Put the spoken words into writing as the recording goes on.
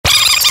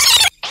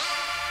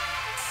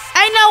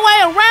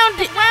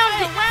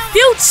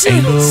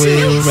Ain't no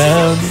way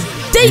around it.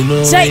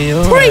 DJ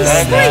Priest.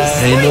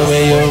 Ain't no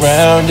way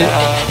around it.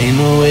 Ain't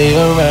no way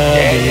around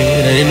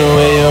it. Ain't no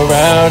way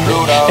around it.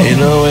 Ain't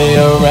no way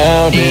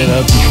around it.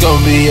 A bitch gon'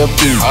 be a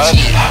bitch. A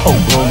hoe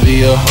gon'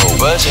 be a hoe.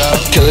 A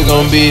killer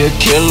gon' be a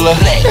killer.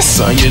 That's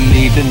all you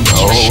need to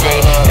know.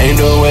 Ain't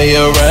no way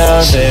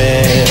around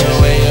it.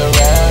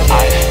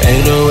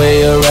 Ain't no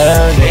way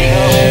around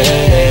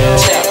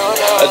it.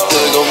 A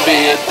thug gon' be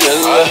a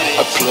dealer.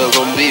 A plug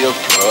gon' be a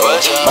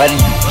plug. My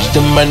news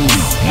to my new.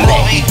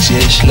 He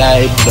just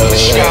like blood.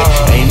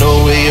 Ain't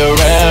no way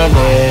around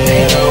it.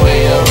 Ain't no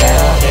way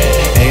around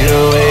it. Ain't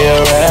no way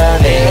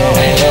around it.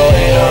 Ain't no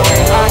way around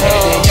it. I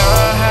had a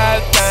young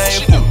high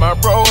thing, put my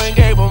bro and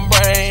gave him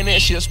brain,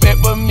 and she expect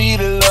for me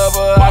to love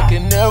her. I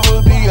can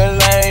never be a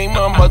lame.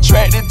 I'm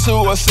attracted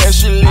to her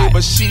sexually,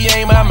 but she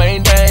ain't my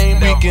main dame.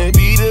 We can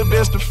be the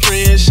best of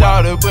friends,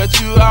 shout it, but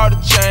you out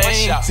of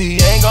chain. See,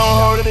 ain't gon'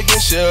 hold it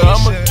against you.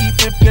 I'ma keep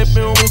it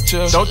pimpin' with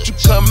you. Don't you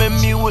come at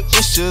me with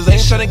issues.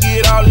 Ain't tryna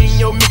get all in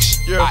your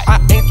mixture. I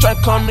ain't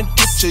tryna come to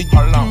get you. You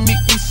can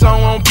meet me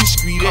some on Beach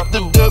Street at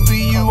the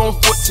W on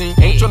 14.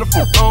 Ain't tryna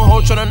fuck on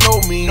hoe, tryna know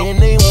me, and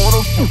they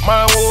wanna fuck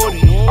my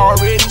wardy.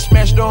 Already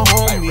smashed the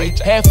homie.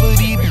 Half of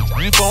these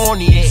bitches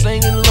phony,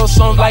 singing little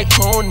songs like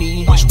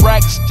Tony.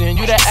 Braxton,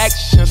 you the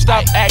action,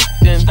 stop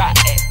acting.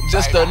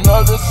 Just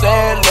another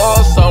sad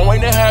love song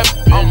waiting to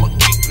happen. I'ma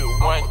keep it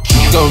one.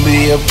 Gon'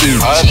 be a bitch,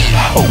 a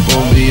hoe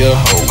gon' be a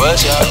hoe.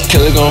 A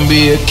killer gon'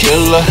 be a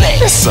killer.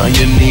 That's all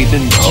you need to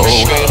know.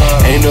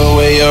 Ain't no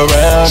way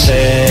around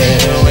it.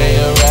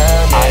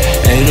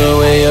 Ain't no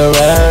way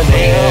around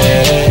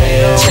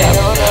it.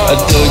 A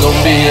thug gon'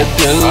 be a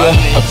dealer.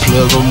 A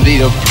plug gon'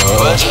 be a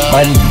plug.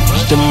 My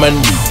news to my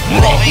new.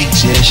 He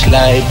just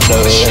like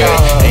blood.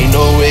 Ain't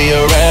no way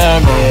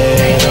around it.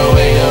 Ain't no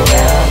way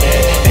around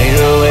it. Ain't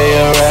no way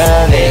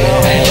around it.